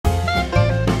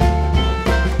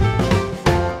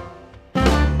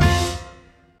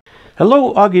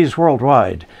Hello, Augies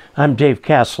Worldwide. I'm Dave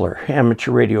Casler,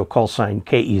 amateur radio call sign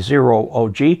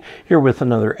KE0OG, here with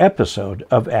another episode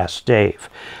of Ask Dave.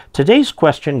 Today's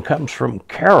question comes from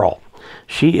Carol.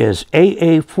 She is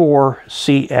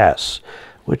AA4CS,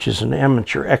 which is an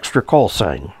amateur extra call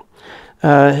sign.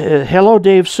 Hello,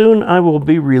 Dave. Soon I will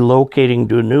be relocating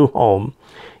to a new home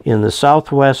in the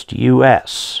southwest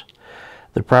U.S.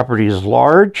 The property is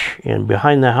large, and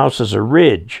behind the house is a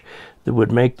ridge that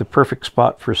would make the perfect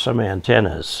spot for some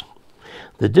antennas.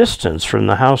 The distance from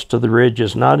the house to the ridge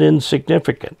is not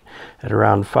insignificant, at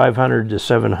around 500 to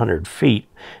 700 feet,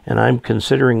 and I'm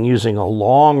considering using a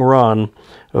long run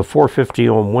of 450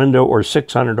 ohm window or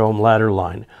 600 ohm ladder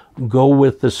line. Go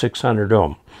with the 600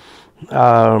 ohm.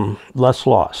 Less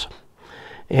loss.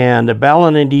 And a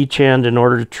balun at each end in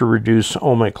order to reduce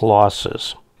ohmic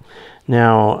losses.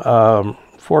 Now,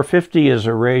 450 is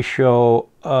a ratio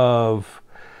of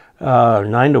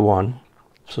 9 to 1,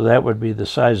 so that would be the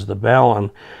size of the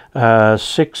balun.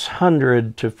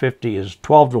 600 to 50 is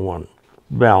 12 to 1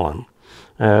 balun.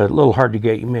 A little hard to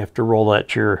get. You may have to roll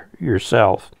that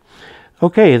yourself.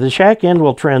 Okay, the shack end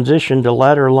will transition to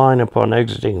ladder line upon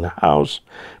exiting the house,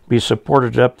 be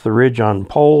supported up the ridge on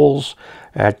poles.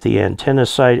 At the antenna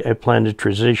site, I plan to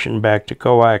transition back to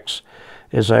coax,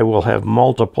 as I will have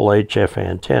multiple HF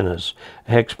antennas,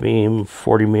 hex beam,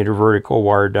 40-meter vertical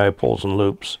wire dipoles and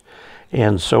loops,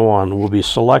 and so on, will be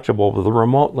selectable with a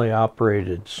remotely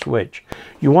operated switch.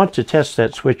 You want to test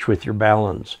that switch with your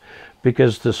baluns,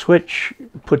 because the switch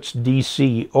puts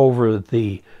DC over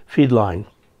the feed line,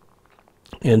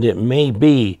 and it may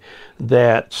be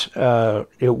that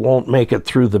it won't make it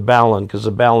through the balun, because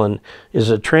the balun is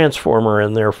a transformer,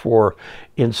 and therefore,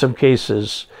 in some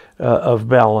cases of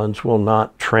baluns, will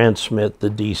not transmit the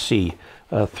DC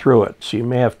through it. So you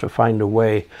may have to find a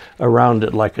way around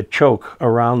it, like a choke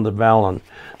around the balun,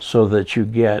 so that you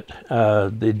get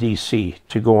the DC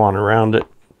to go on around it.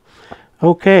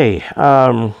 Okay.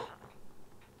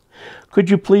 Could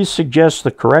you please suggest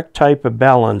the correct type of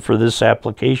balun for this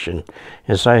application,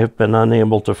 as I have been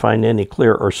unable to find any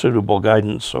clear or suitable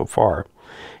guidance so far?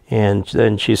 And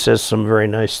then she says some very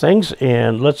nice things,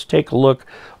 and let's take a look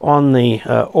on the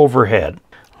overhead.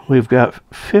 We've got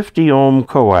 50 ohm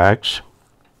coax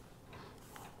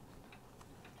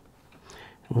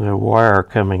with a wire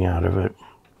coming out of it.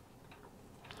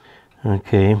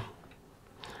 Okay,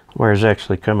 wire's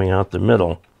actually coming out the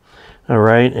middle. All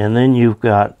right, and then you've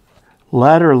got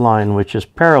ladder line, which is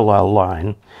parallel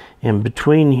line, and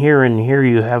between here and here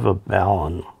you have a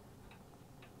balun.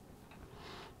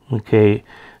 Okay,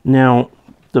 now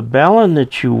the balun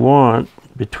that you want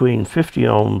between 50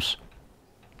 ohms,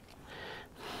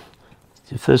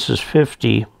 if this is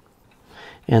 50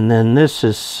 and then this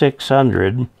is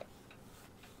 600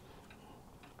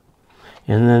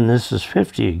 and then this is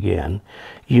 50 again,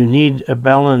 you need a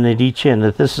balun at each end.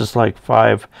 If this is like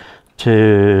 5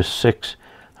 to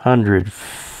 600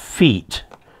 feet,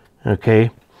 okay,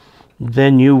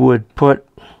 then you would put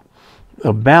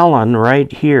a balun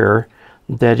right here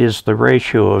that is the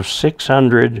ratio of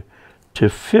 600 to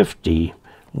 50,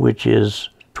 which is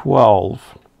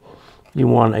 12. You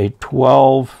want a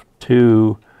 12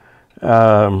 to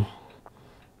 1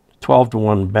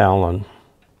 balun.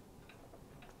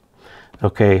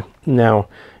 Okay, now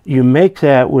you make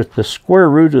that with the square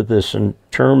root of this in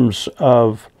terms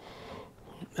of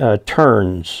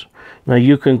turns. Now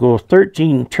you can go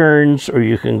 13 turns or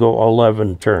you can go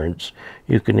 11 turns.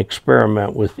 You can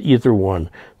experiment with either one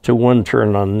to 1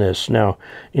 turn on this. Now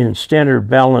in standard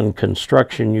balun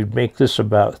construction, you'd make this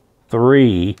about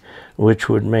 3, which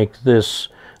would make this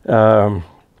 3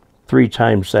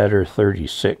 times that, or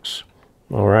 36.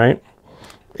 All right,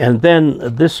 and then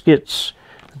this gets,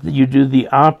 you do the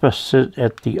opposite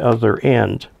at the other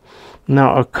end.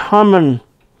 Now a common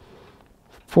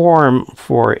form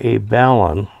for a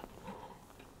balun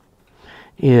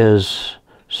is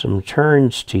some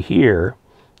turns to here,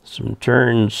 some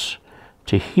turns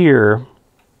to here.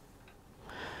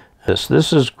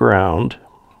 This is ground,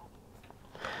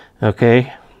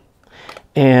 okay,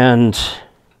 and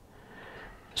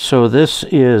so this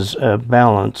is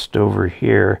balanced over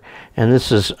here, and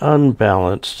this is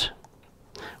unbalanced,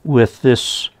 with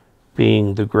this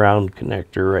being the ground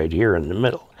connector right here in the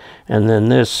middle, and then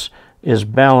this is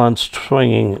balanced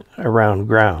swinging around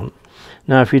ground.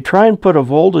 Now if you try and put a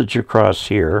voltage across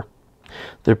here,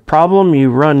 the problem you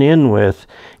run in with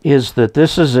is that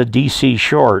this is a DC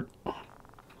short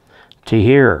to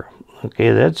here.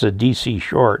 Okay, that's a DC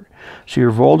short, so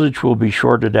your voltage will be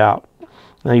shorted out.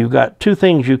 Now you've got 2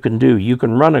 things you can do. You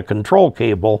can run a control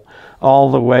cable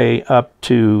all the way up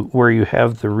to where you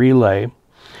have the relay,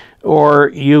 or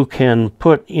you can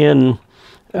put in,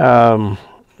 and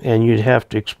you'd have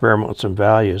to experiment with some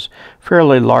values,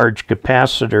 fairly large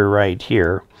capacitor right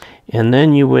here. And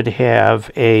then you would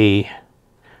have a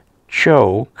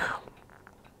choke,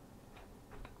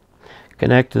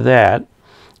 connect to that,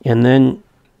 and then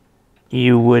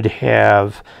you would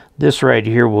have this right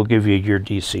here will give you your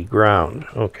DC ground,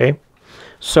 okay?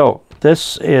 So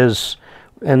this is,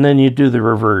 and then you do the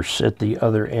reverse at the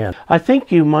other end. I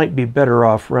think you might be better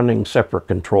off running separate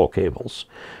control cables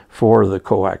for the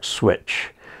coax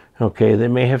switch. Okay, they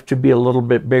may have to be a little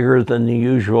bit bigger than the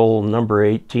usual number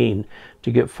 18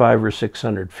 to get 500 or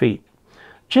 600 feet.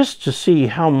 Just to see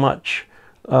how much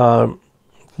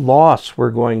loss we're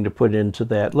going to put into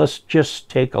that, let's just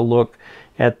take a look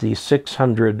at the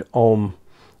 600 ohm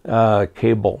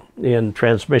cable in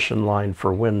transmission line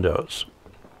for Windows.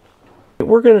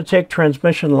 We're going to take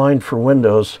transmission line for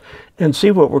Windows and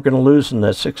see what we're going to lose in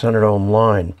that 600 ohm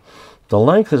line. The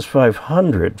length is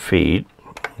 500 feet,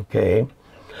 okay.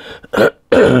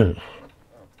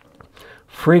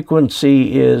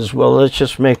 Frequency is, well, let's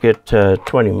just make it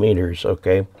 20 meters,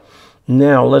 okay.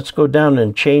 Now let's go down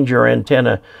and change our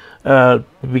antenna.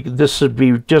 This would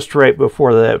be just right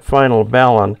before that final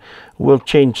balun. We'll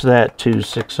change that to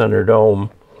 600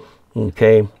 ohm,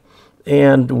 okay.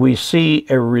 And we see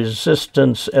a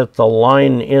resistance at the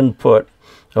line input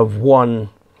of 1,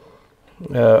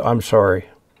 I'm sorry,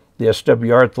 the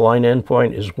SWR at the line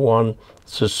endpoint is 1.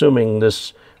 It's assuming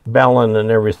this balun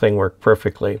and everything work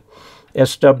perfectly.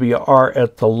 SWR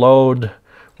at the load,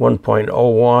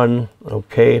 1.01,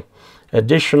 okay.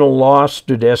 Additional loss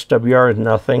due to SWR is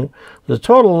nothing. The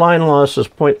total line loss is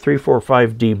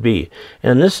 0.345 dB.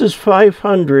 And this is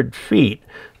 500 feet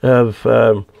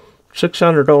of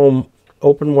 600 ohm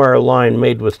open wire line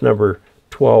made with number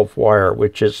 12 wire,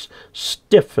 which is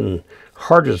stiff and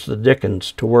hard as the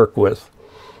dickens to work with.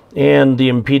 And the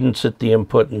impedance at the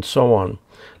input and so on.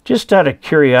 Just out of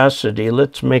curiosity,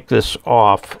 let's make this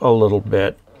off a little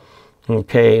bit.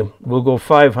 Okay, we'll go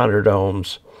 500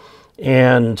 ohms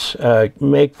and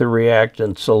make the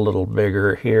reactance a little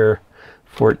bigger here,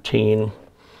 14.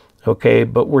 Okay,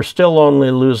 but we're still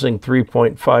only losing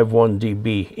 3.51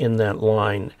 dB in that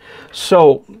line.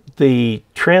 So the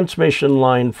transmission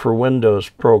line for Windows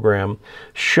program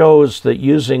shows that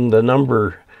using the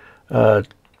number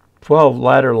 12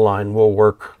 ladder line will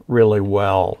work really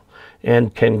well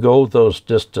and can go those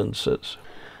distances.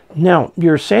 Now,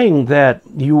 you're saying that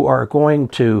you are going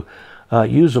to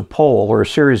use a pole or a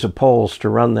series of poles to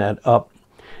run that up.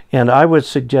 And I would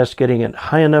suggest getting it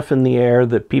high enough in the air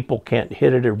that people can't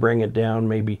hit it or bring it down,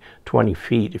 maybe 20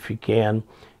 feet if you can.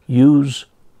 Use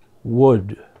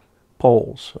wood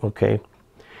poles, okay?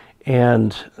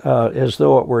 And as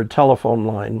though it were a telephone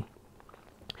line.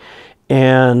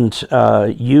 And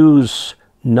use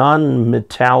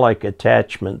non-metallic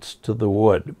attachments to the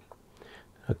wood,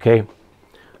 okay?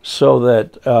 So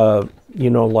that, you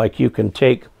know, like you can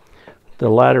take the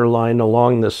ladder line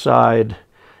along the side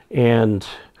and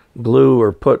glue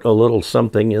or put a little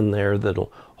something in there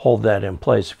that'll hold that in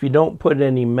place. If you don't put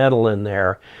any metal in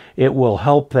there, it will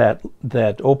help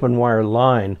that open wire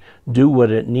line do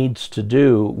what it needs to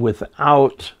do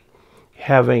without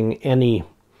having any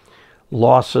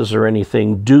losses or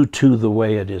anything due to the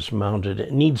way it is mounted.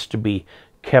 It needs to be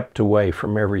kept away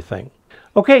from everything.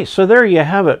 Okay, so there you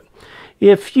have it.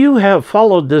 If you have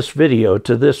followed this video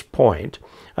to this point,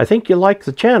 I think you like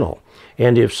the channel.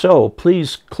 And if so,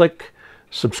 please click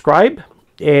subscribe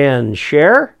and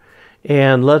share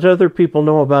and let other people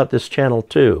know about this channel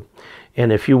too.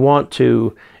 And if you want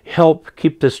to help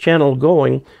keep this channel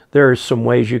going, there are some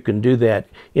ways you can do that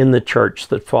in the charts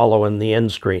that follow in the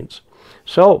end screens.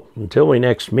 So, until we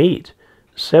next meet,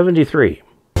 73.